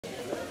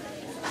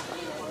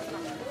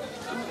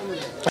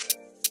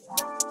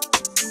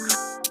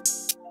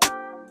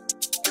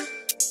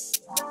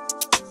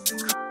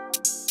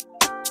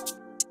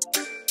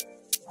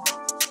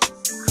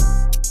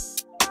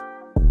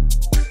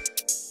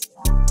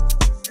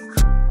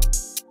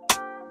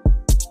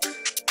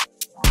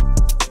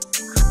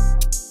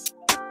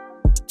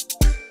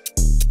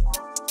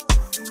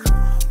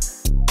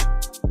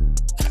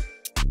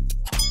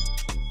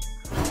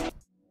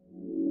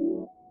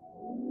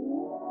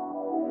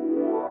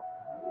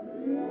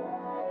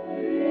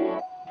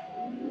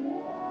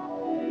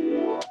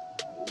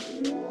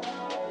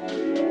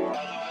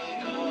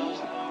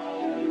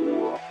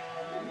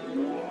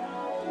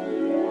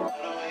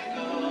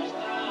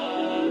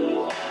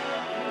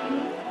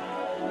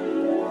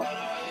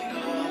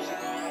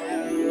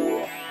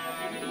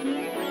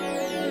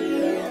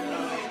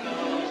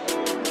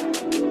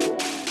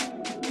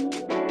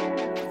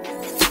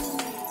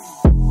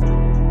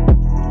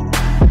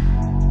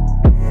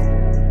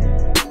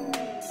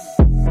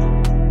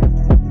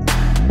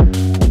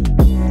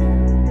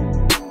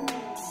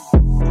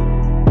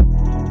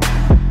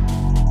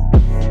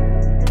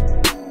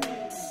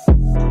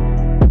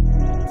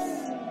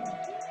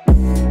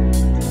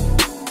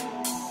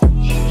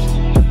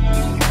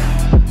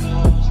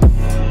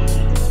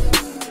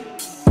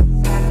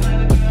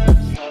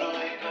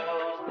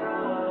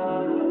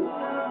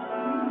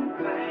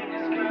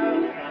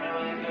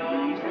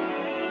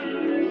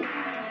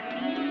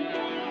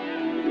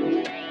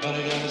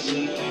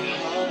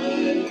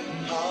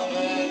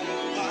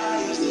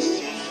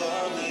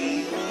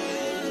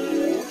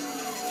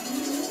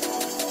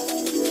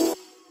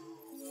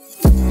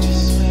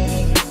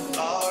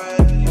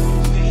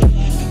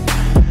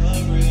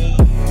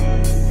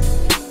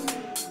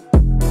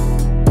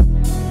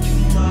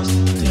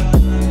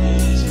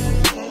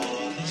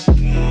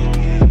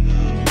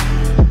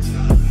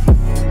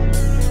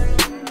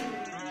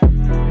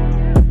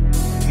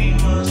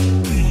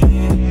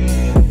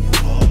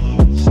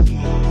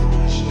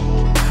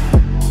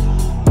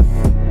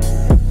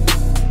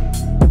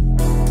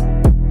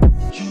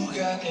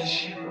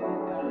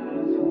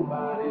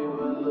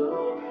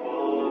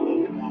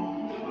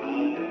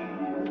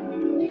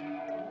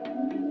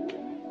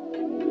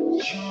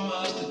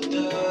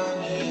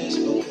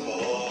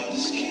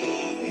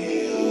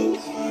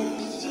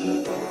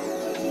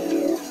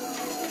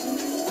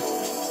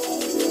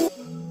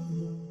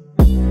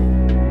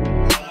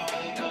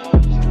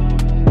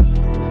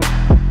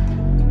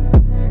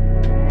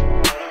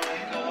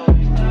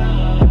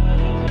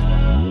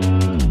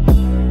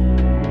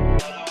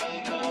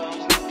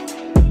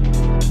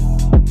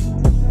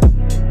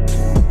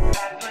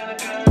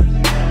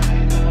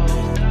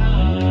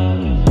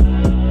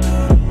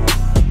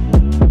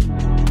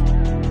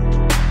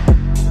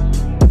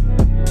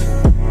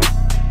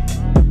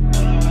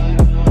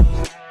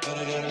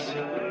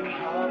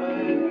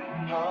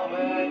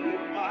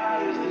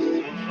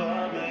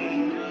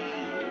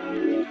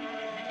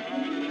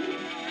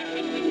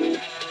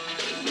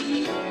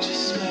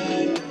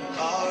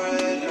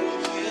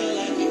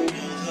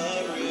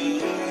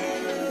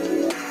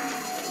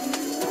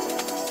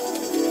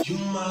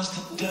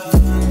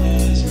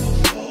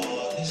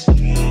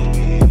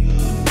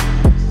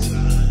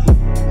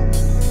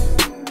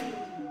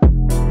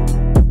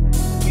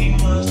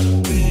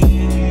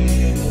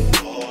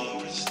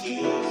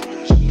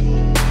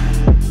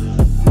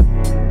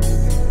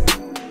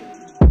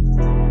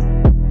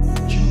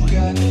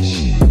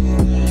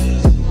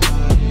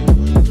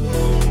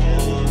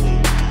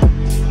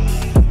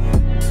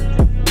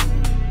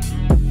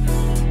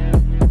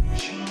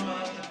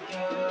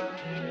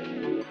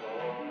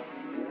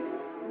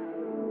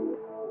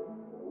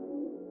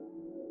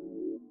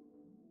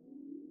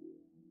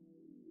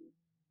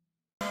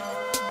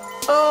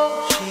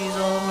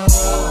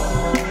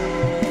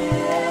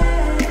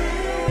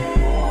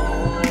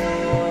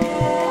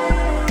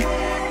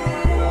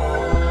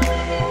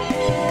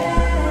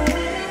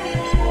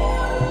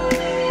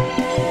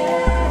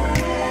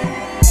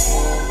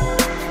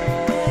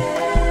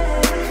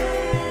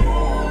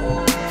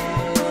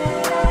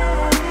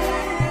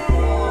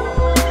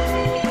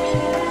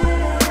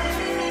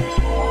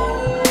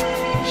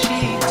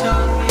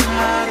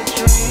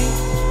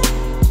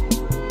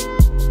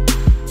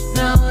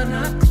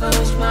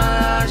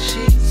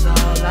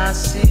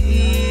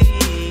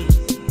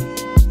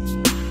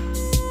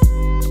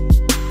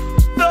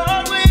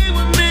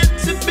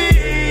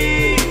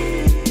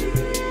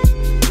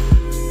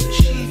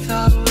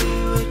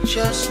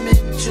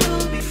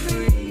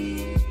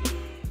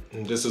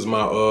is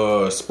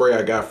my spray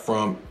I got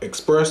from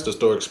Express, the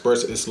store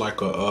Express. It's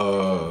like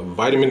a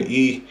vitamin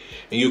E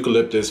and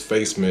eucalyptus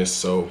face mist,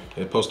 so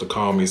it's supposed to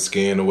calm your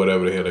skin or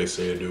whatever the hell they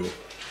say it do.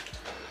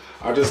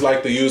 I just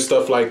like to use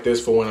stuff like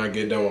this for when I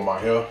get done with my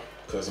hair,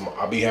 because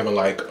I be having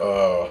like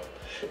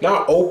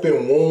not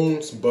open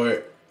wounds,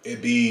 but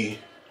it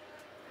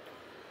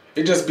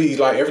just be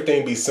like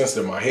everything be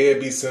sensitive. My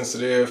head be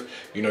sensitive,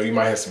 you know, you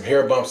might have some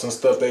hair bumps and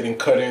stuff they didn't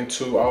cut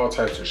into, all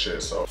types of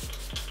shit. So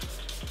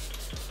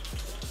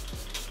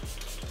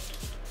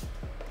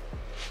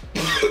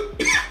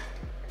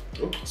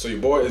so your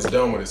boy is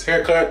done with his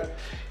haircut.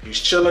 He's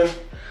chilling.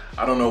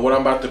 I don't know what I'm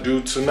about to do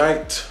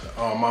tonight.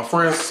 Some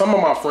of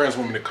my friends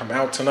want me to come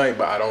out tonight,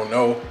 but I don't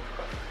know.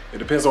 It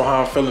depends on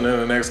how I'm feeling in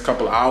the next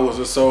couple of hours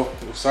or so.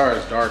 I'm sorry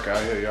it's dark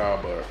out here,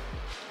 y'all, but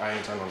I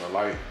ain't turning on the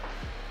light.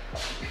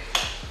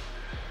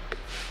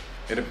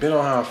 It depends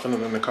on how I'm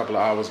feeling in a couple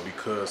of hours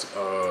because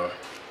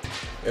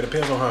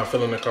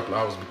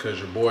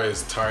your boy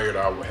is tired.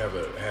 I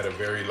had a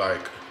very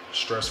like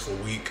stressful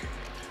week.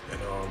 And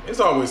it's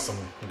always some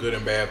good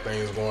and bad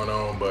things going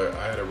on, but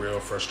I had a real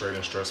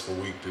frustrating, stressful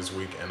week this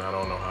week, and I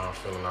don't know how I'm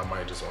feeling. I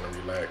might just want to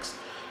relax,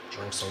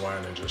 drink some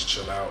wine, and just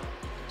chill out.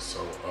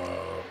 So,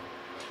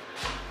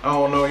 I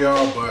don't know,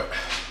 y'all, but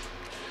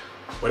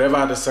whatever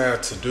I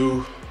decide to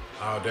do,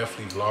 I'll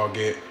definitely vlog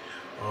it.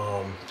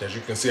 As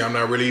you can see, I'm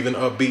not really even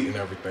upbeat and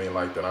everything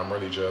like that. I'm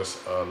really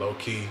just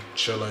low-key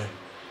chilling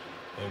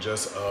and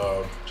just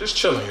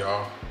chilling,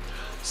 y'all.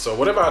 So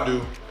whatever I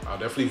do, I'll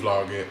definitely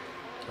vlog it.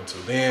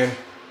 Until then,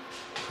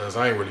 because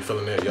I ain't really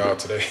feeling it, y'all,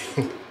 today.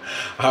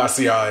 I'll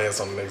see y'all ass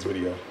on the next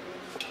video.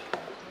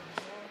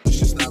 It's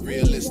just not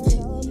realistic.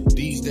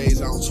 These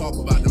days, I don't talk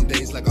about them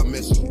days like I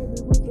miss them.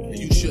 And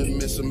you shouldn't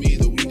miss them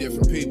either, we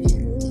different people.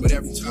 But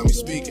every time we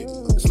speak it,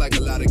 it's like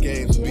a lot of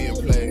games being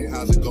played.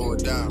 How's it going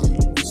down?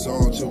 It's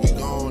on till we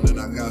gone, and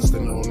I got to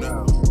know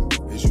now.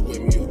 Is you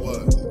with me or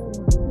what?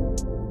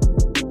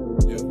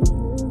 Yeah.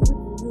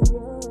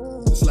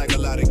 It's like a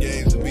lot of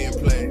games being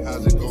played.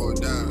 How's it going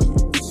down?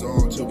 It's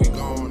on till we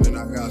gone, and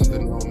I got to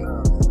know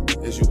now.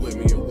 Is you with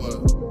me or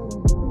what?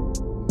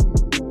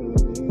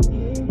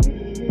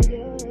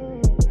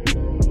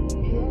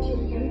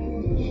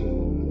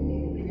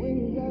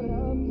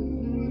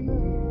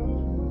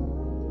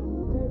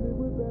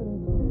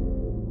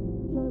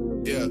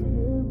 Yeah.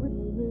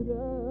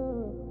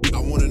 I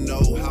want to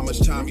know how much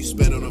time you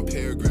spend on them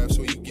paragraphs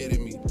when you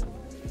getting me.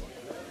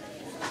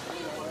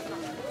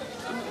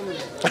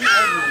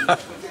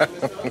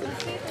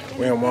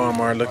 We in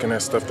Walmart looking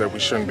at stuff that we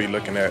shouldn't be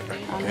looking at,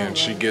 and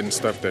she getting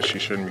stuff that she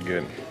shouldn't be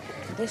getting.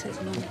 This is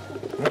new.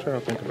 What y'all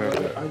think about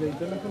that?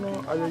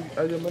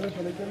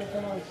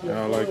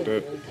 Y'all like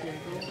that?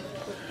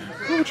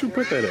 Where would you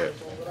put that at?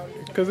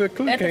 Because it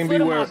clearly can't be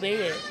where.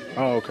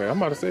 Oh, okay. I'm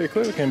about to say it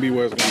clearly can't be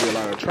where it's gonna be a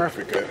lot of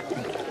traffic at.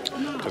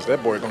 Because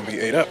that boy gonna be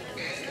ate up.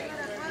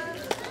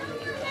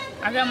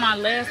 I got my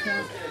last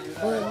one.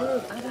 But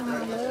look, I got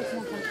my last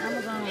one from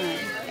Amazon.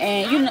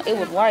 And you know, it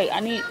was white.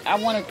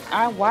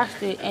 I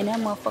washed it and that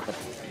motherfucker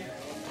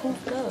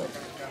poofed up.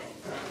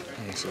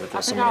 So I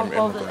think I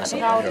was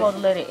supposed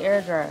to let it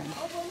air dry.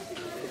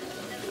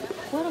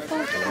 What the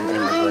fuck?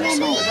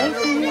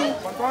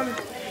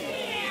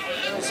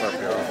 What's up,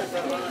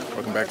 y'all?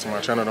 Welcome back to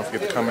my channel. Don't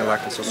forget to comment,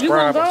 like, and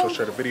subscribe. Also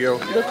share the video.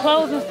 The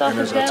clothes and stuff.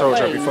 And as I told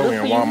y'all before, we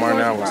in Walmart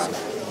now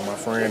with my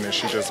friend, and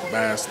she just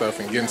buying stuff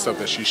and getting stuff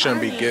that she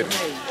shouldn't be getting,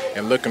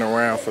 and looking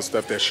around for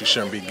stuff that she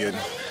shouldn't be getting.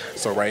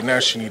 So right now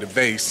she need a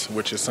vase,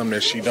 which is something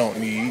that she don't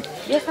need.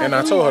 And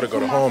I told her to go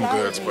to Home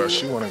Goods, but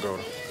she want to go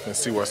and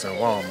see what's in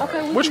Walmart.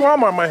 Okay, which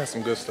Walmart might have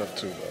some good stuff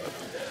too,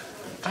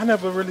 but I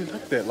never really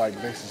looked at like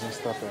vases and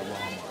stuff at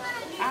Walmart.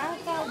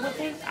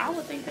 I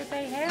would think that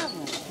they have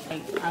them.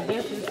 Like, I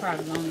guess it's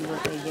probably only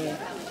what they get.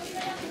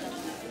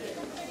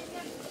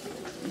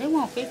 They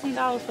want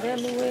 $15 for that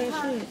little ass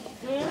shit.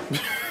 Yeah.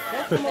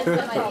 That's the most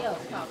somebody else.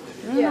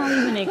 They're not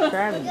even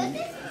extravagant.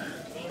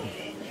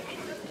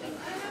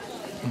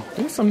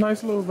 There's some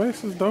nice little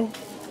vases though.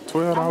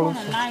 $12. I want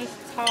a nice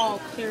tall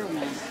clear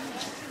one.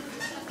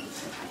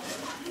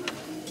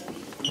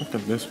 Look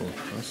at this one.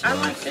 That's I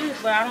nice. like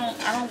this, but I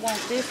don't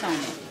want this on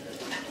it.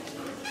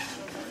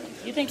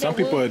 You think some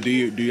people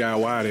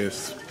DIY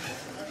this?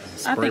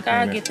 I think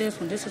I'll get this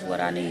one. This is what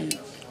I need.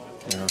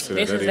 Yeah, this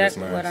is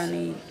exactly what I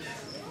need.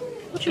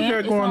 What you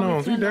got going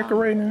on? You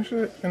decorating and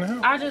shit in the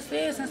house? I just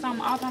said since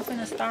I'm off, I'm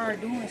finna start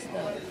doing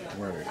stuff.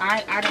 Right.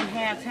 I didn't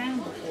have time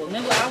before.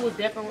 Remember, I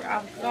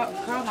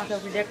called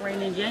myself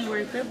redecorating in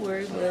January,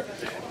 February, but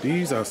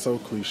these are so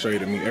cliche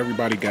to me.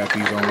 Everybody got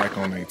these on like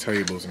on their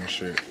tables and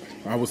shit.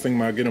 I was thinking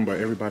about getting them, but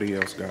everybody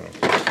else got them.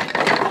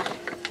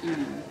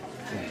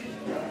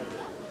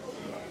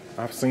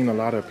 I've seen a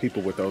lot of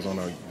people with those on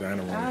their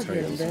dining room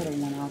tables. I'll get a better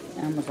one off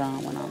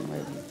Amazon when I'm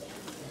ready.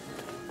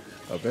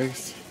 A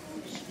vase?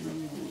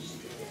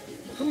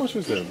 How much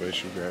is that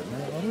vase you got? No,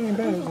 it ain't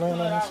bad. It's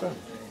 $9.97.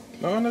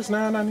 No, that's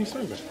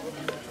 $9.97.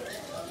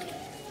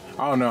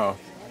 Oh no,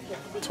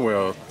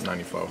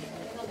 $12.94.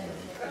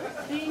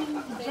 See,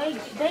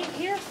 they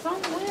here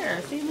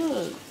somewhere. See,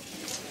 look,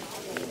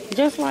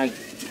 just like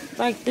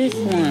Like this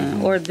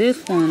one or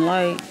this one.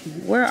 Like,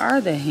 where are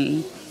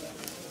they?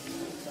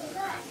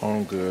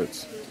 Home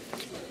Goods.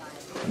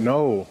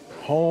 No,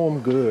 Home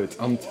Goods.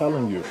 I'm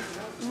telling you.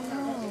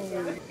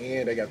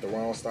 And they got the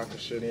wrong stock of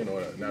shit in,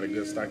 or not a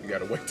good stock. You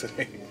gotta wait till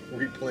they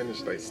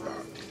replenish their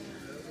stock.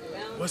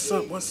 What's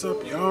up,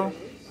 y'all?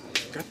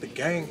 Got the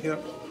gang here.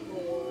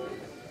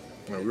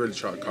 We really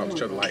try to call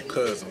each other like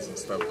cousins and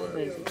stuff, but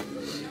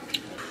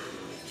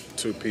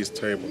two-piece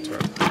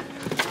tabletop.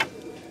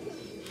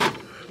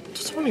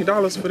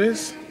 $20 for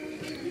this?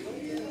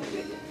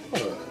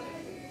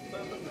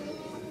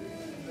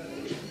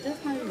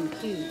 That's not even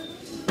cute.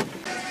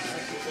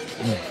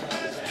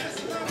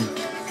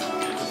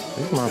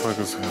 These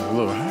motherfuckers are a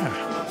little high.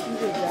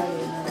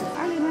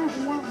 I get mine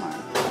from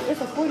Walmart. It's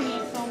a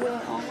 40-inch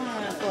somewhere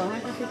online for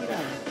 $150,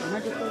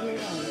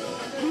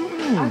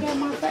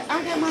 $148.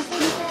 I got my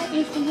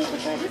 75-inch from here for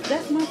 $30.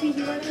 That's my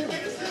TV right there.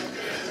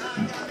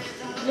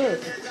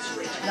 Look,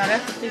 now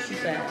that's the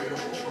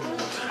 55.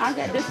 I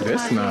got this.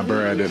 That's not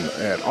bad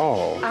at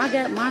all. I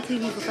got my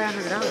TV for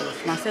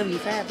 $500. My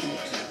 75-inch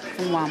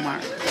from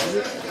Walmart.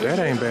 That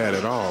ain't bad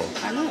at all.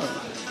 I know.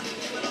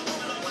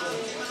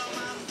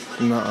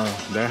 Nuh-uh.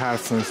 That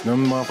Hisense,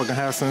 them motherfucking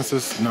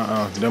Hisenses,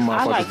 nuh-uh. Them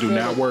motherfuckers do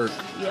not work.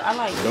 Yeah, I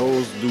like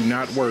those. Do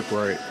not work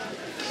right.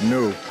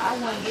 No. I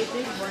want to get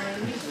this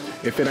brand new.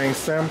 If it ain't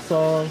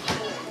Samsung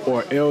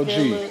or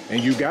LG,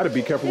 and you got to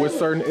be careful with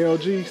certain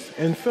LGs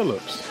and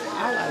Philips.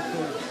 I like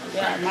Philips.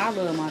 Yeah, I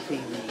love my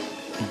TV.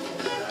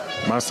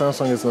 My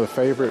Samsung is a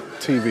favorite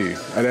TV.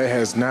 That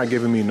has not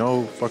given me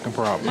no fucking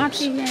problems. My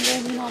TV ain't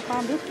giving me no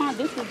problem.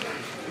 This is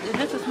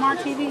a smart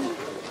TV.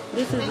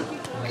 This is,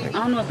 I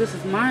don't know if this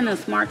is mine or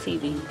smart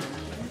TV.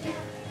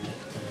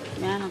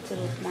 Man, I don't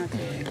feel a smart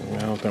TV. I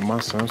don't think my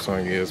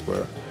Samsung is,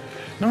 but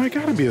no, it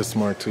gotta be a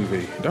smart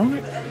TV, don't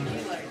it?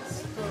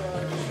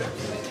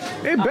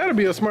 It better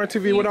be a smart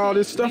TV with all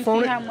this stuff on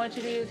it. You see how much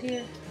it is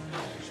here?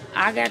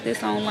 I got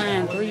this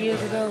online 3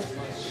 years ago.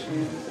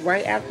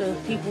 Right after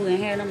people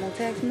ain't had no more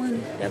tax money,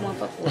 that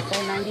motherfucker was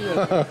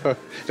 $4.98.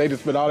 They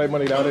just spent all that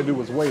money. All they do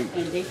was wait.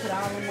 And they put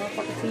all them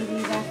motherfucking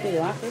TVs on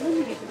sale. I said, let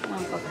me get this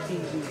motherfucking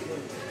TV.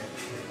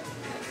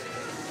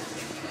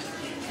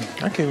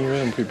 I can't even read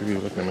them people be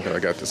looking at me because I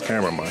got this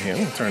camera in my hand.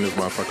 Let me turn this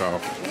motherfucker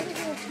off.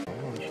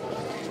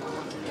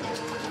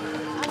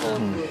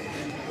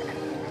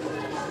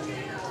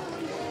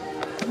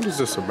 What is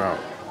this about?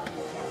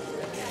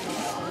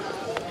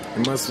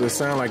 It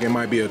sound like it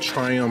might be a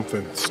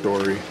triumphant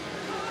story.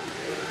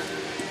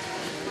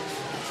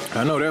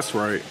 I know that's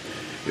right.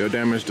 Your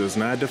damage does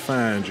not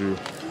define you.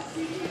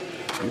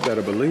 You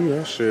better believe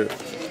that shit.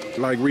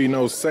 Like reading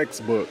those sex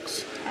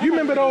books. You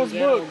remember those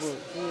books?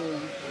 Yeah.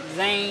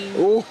 Zane.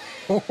 Oh,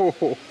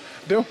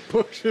 them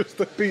books used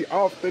to be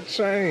off the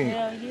chain.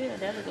 Hell yeah,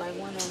 that was like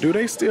one of them. Do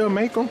they still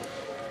make them?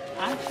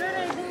 I'm sure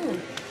they do.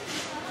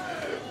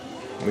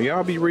 Will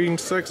y'all be reading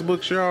sex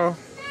books, y'all?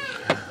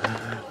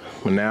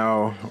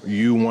 Now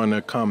you want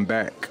to come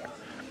back.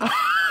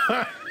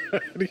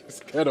 These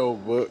ghetto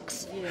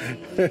books.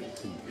 Yeah.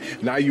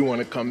 Now you want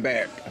to come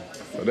back.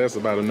 So that's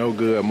about a no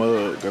good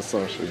mug or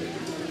some shit.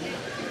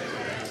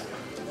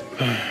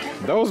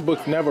 Those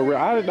books never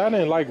I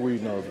didn't like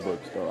reading those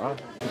books though.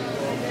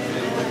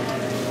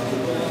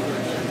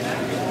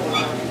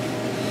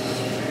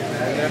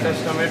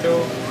 Lettuce,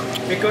 tomato,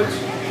 pickles.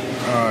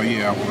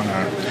 Yeah,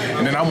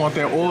 and then I want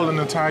that oil and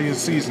Italian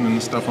seasoning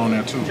and stuff on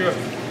there too. Sure.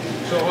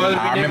 So all vinegar.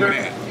 I remember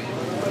that.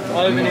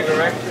 All vinegar,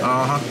 right?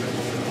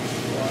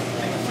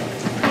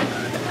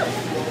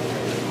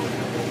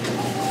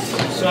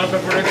 Salt,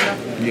 pepper, extra?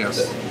 Yes.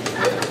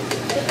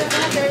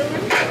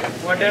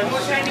 What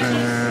else?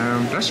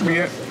 That should be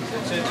it.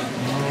 That's it.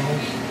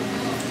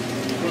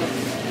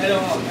 Hello.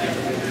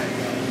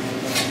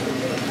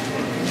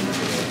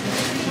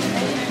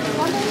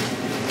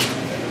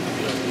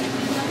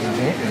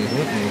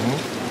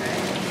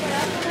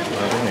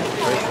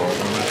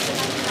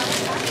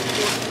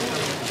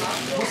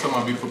 What's up,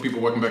 my beautiful people?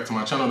 Welcome back to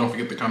my channel. Don't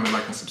forget to comment,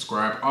 like, and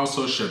subscribe.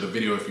 Also, share the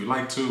video if you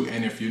like to.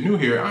 And if you're new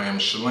here, I am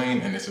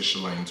Shalane, and this is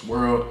Shalane's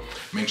World.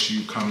 Make sure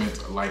you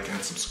comment, like,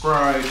 and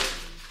subscribe.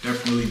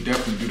 Definitely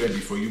do that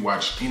before you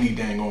watch any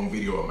dang on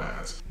video of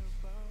mine.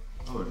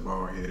 I look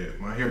bald-headed.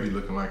 My hair be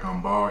looking like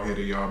I'm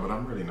bald-headed, y'all, but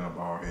I'm really not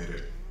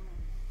bald-headed.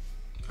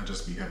 I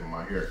just be having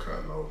my hair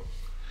cut low.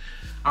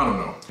 I don't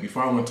know.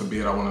 Before I went to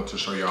bed, I wanted to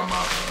show y'all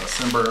my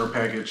Simburger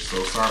package.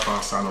 So sorry if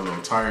I sound a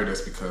little tired.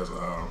 That's because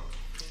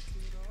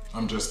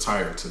I'm just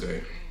tired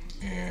today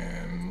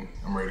and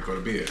I'm ready to go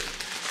to bed.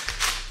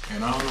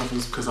 And I don't know if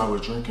it's because I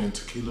was drinking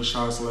tequila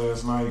shots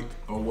last night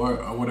or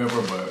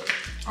whatever, but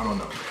I don't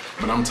know.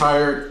 But I'm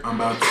tired. I'm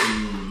about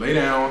to lay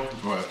down,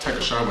 or take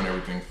a shower and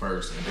everything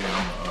first, and then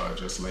I'm gonna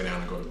just lay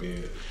down and go to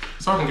bed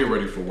so I can get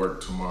ready for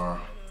work tomorrow.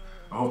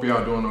 I hope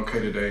y'all doing okay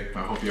today.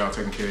 I hope y'all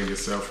taking care of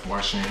yourself,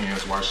 washing your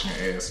hands, washing your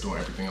ass, doing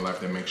everything in life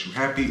that makes you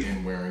happy,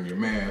 and wearing your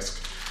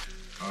mask.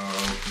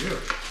 Yeah,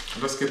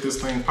 let's get this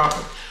thing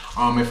popping.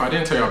 If I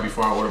didn't tell y'all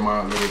before, I ordered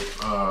my little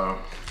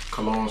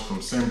colognes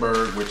from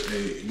Simburg,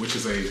 which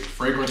is a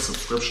fragrance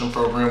subscription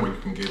program where you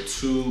can get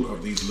 2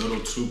 of these little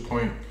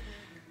 2-point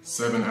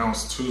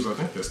 7-ounce tubes. I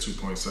think that's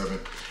 2.7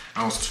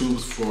 ounce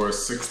tubes for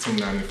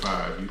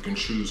 $16.95. You can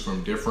choose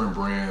from different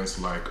brands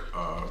like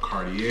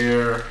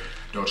Cartier,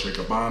 Dolce &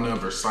 Gabbana,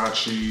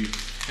 Versace,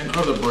 and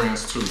other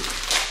brands too.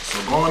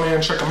 So go on there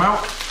and check them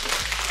out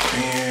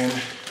and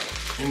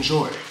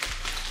enjoy.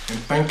 And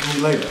thank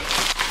me later.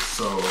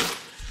 So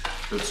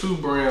the two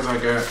brands I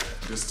got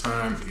this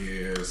time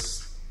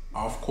is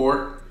Off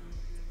Court.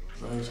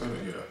 Is that how you say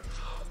that? Yeah.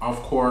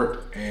 Off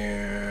Court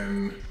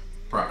and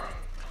Prada.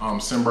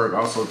 Simberg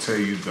also tell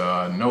you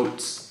the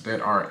notes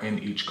that are in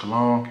each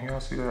cologne. Can y'all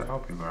see that? I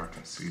hope you guys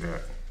can see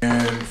that.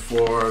 And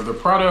for the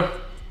Prada,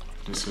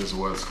 this is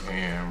what's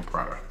in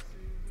Prada.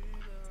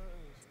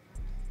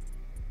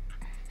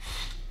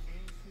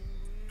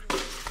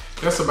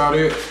 That's about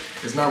it.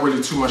 It's not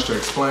really too much to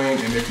explain.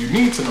 And if you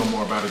need to know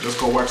more about it, just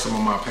go watch some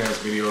of my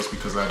past videos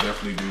because I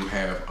definitely do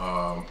have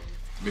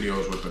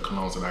videos with the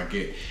colognes that I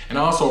get. And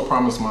I also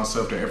promise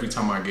myself that every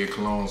time I get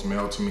colognes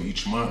mailed to me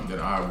each month that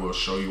I will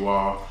show you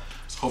all.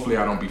 So hopefully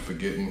I don't be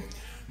forgetting,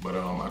 but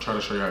I try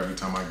to show you every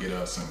time I get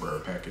a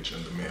Simberg package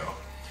in the mail.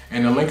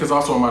 And the link is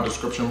also in my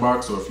description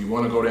box, so if you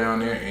want to go down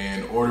there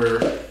and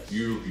order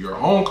your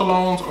own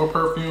colognes or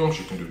perfumes,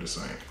 you can do the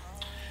same.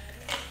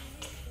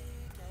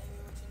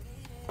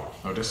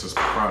 Oh, this is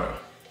Prada.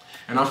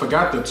 And I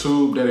forgot the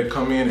tube that it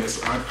come in.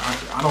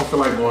 I don't feel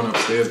like going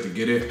upstairs to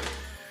get it,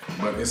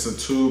 but it's a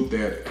tube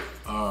that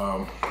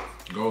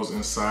goes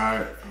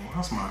inside.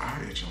 Why's my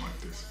eye itching like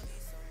this?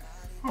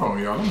 Hold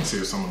on, y'all. Let me see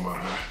if something about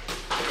my eye.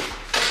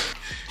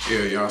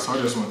 Yeah, y'all. So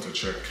I just went to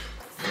check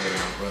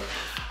that out. But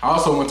I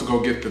also went to go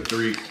get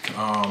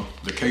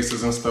the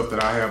cases and stuff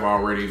that I have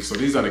already. So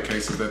these are the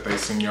cases that they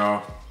send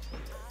y'all.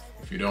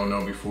 If you don't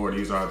know before,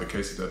 these are the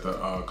cases that the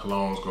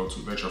colognes go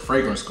to, that your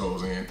fragrance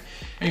goes in.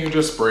 And you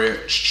just spray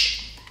it,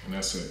 and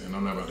that's it. And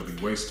I'm not about to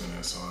be wasting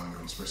that, so I ain't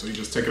gonna spray. So you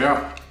just take it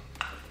out.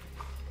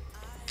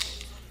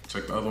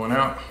 Take the other one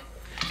out.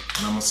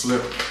 And I'm gonna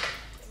slip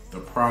the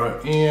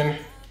product in.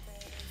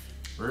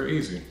 Very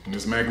easy, in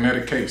this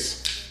magnetic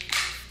case.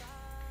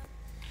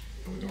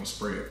 And we're gonna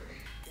spray it.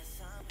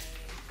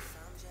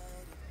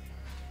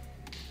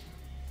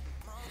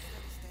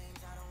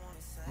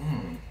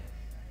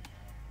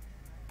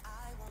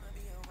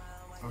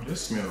 Oh,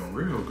 this smells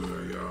real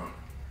good, y'all.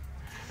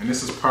 And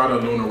this is Prada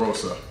Luna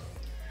Rosa.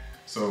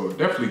 So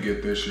definitely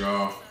get this,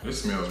 y'all.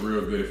 This smells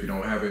real good if you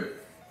don't have it.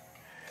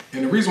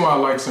 And the reason why I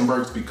like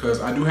Simberg is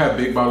because I do have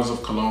big bottles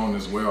of cologne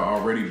as well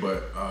already,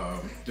 but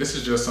this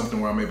is just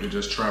something where I'm able to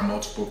just try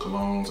multiple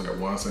colognes at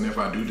once. And if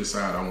I do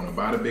decide I want to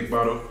buy the big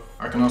bottle,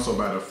 I can also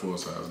buy the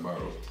full-size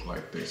bottle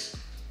like this.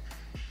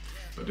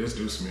 But this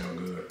do smell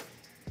good.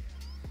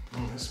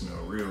 This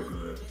smells real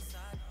good.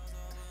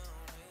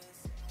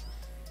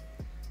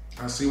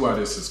 I see why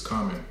this is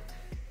coming.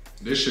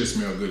 This shit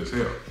smells good as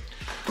hell.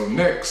 So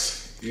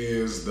next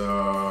is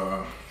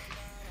the,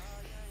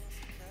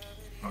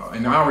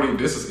 and I already,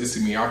 this is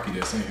Issey Miyake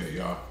that's in here,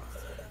 y'all.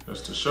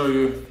 Just to show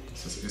you,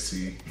 this is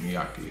Issey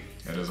Miyake.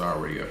 That is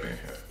already up in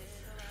here.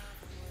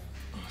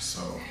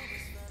 So,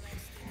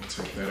 I'm gonna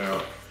take that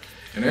out.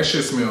 And that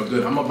shit smells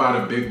good. I'm gonna buy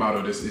the big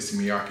bottle of this Issey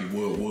Miyake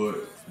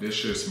wood. This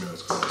shit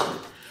smells good too.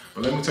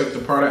 But let me take the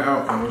product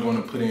out and we're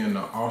gonna put in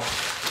the off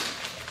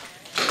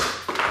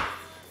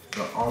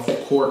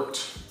court.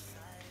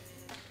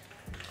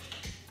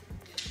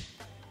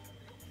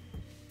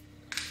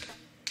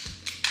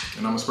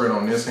 And I'm gonna spray it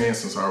on this hand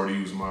since I already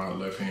used my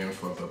left hand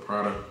for the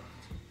product.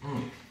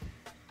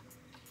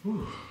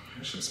 Ooh,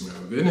 that shit smells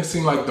good. And it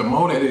seems like the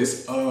more that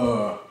it's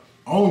on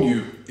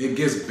you, it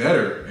gets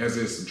better as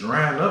it's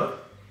drying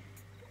up.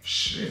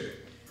 Shit.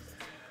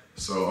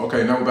 So,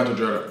 okay, now we're about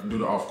to do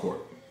the off court.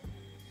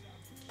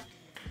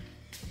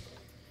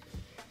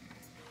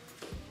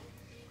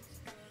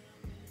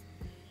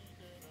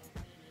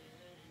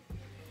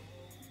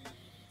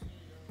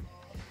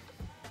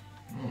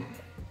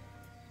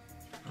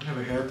 I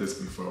never had this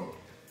before.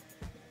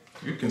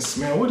 You can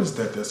smell, what is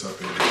that that's up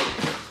here?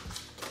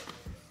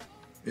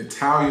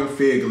 Italian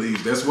fig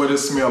leaves. That's what it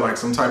smells like,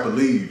 some type of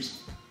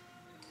leaves.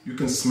 You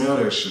can smell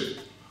that shit.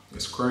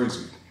 It's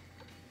crazy.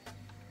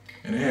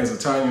 And it has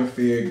Italian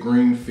fig,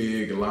 green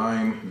fig,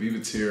 lime,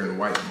 vetiver, and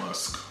white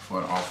musk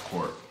for the off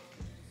court.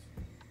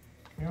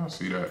 Y'all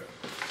see that?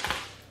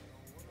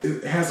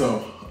 It has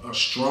a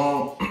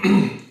strong,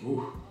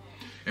 ooh,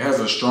 it has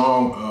a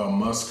strong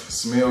musk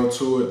smell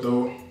to it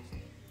though.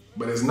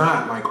 But it's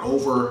not like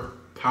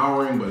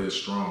overpowering, but it's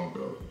strong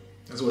though.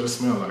 That's what it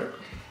smells like.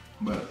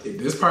 But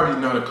this probably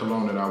not a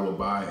cologne that I will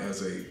buy as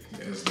the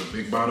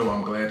big bottle.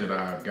 I'm glad that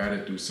I got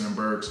it through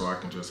Simberg, so I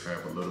can just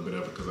have a little bit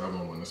of it because I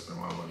don't want to spend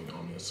my money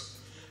on this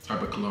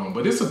type of cologne.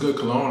 But it's a good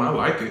cologne. I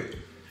like it.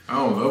 I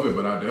don't love it,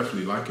 but I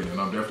definitely like it, and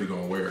I'm definitely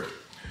gonna wear it.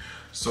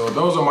 So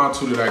those are my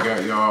two that I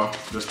got, y'all,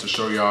 just to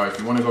show y'all. If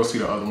you want to go see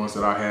the other ones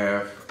that I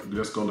have,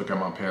 just go look at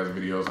my past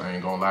videos. I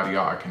ain't gonna lie to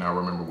y'all, I cannot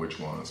remember which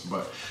ones.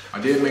 But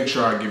I did make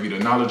sure I give you the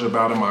knowledge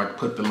about them. I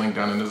put the link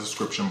down in the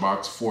description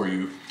box for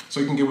you so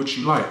you can get what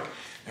you like.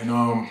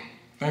 And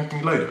thank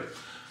me later.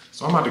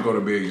 So I'm about to go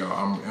to bed, y'all.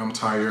 I'm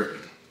tired.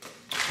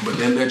 But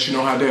that lets you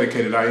know how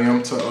dedicated I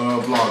am to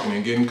vlogging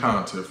and getting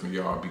content from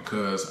y'all,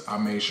 because I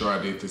made sure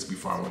I did this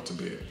before I went to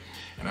bed.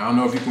 And I don't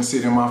know if you can see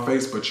it in my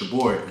face, but your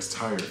boy is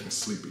tired and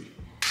sleepy.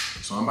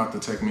 So I'm about to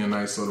take me a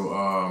nice little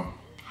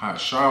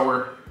hot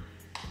shower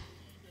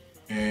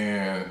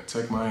and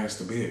take my ass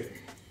to bed.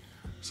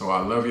 So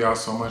I love y'all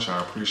so much. I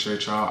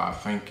appreciate y'all. I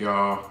thank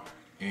y'all.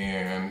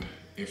 And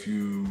if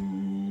you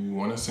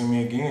want to see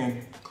me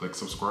again, click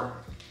subscribe.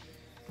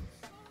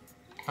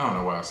 I don't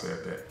know why I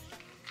said that.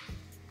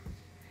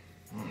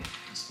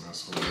 It smells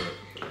so good.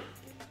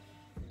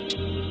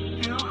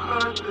 You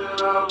heard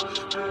that I was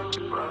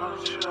thinking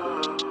about you.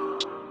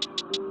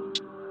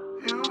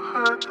 You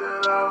heard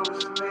that I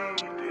was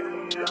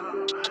needing you.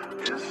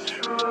 It's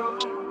true,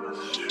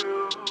 it's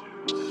true,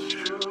 it's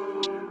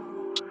true.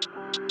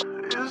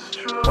 It's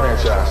true.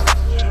 Franchise.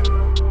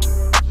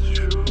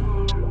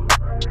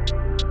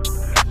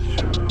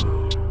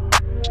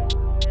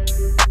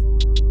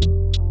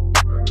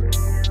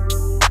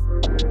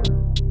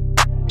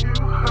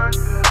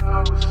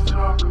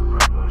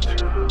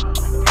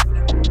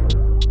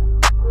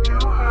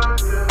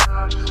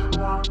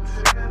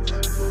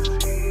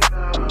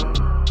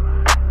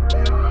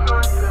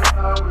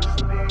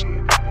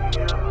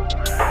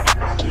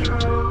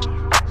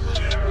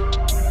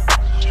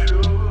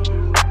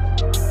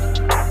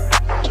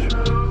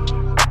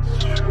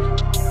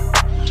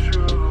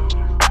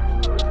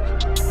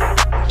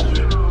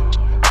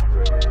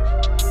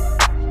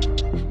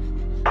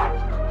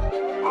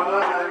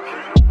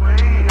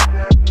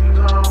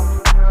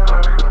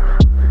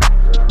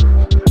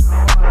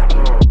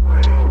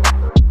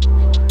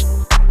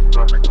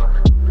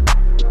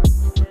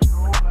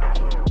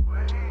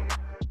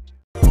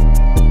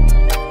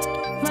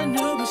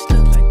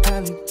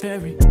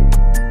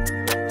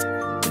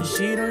 But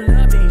she don't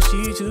love me,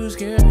 she too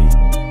scary.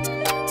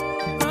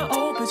 My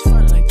old bitch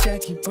fun like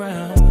Jackie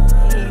Brown.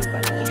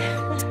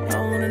 I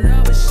wanna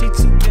know if she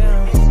too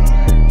down.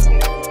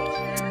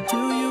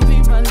 Will you be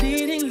my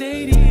leading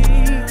lady?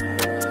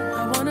 I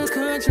want a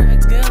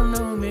contract, girl,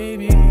 no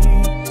maybe. In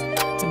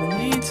the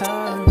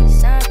meantime,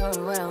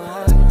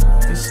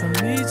 it's some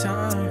me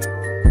time.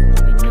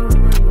 Maybe do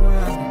what you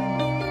want.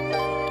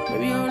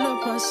 Maybe I'll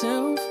love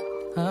myself,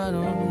 I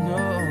don't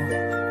know.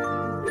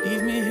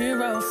 Leave me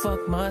here, I'll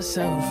fuck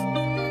myself.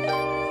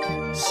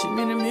 See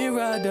me in the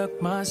mirror, I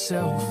duck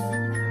myself.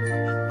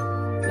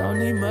 Don't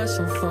need much,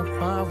 so fuck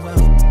my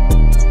wealth.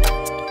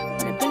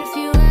 It's been a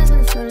few hours, but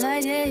it feel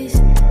like days.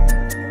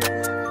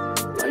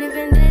 Only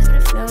been days, but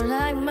it feel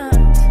like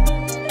months.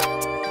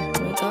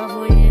 Wake up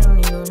for you,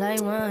 only go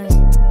like once.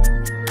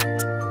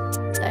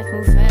 Life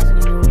move fast when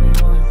you do what you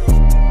want.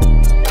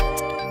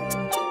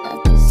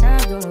 Like this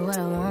time, doing what I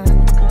want.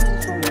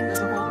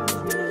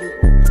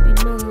 Be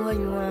doing what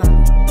you want.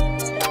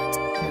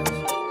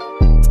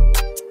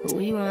 What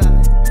we want.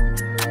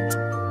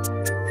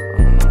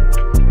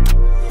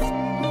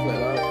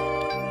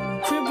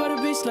 Crib by the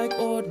beach like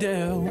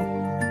Odell.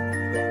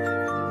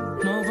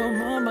 No, but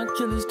mom, my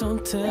killers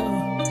don't tell.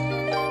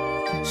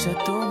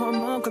 Chateau, my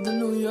mom got the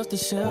Louis off the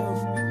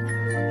shelf.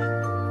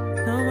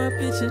 Now my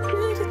bitch is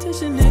nigga to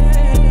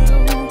Chanel.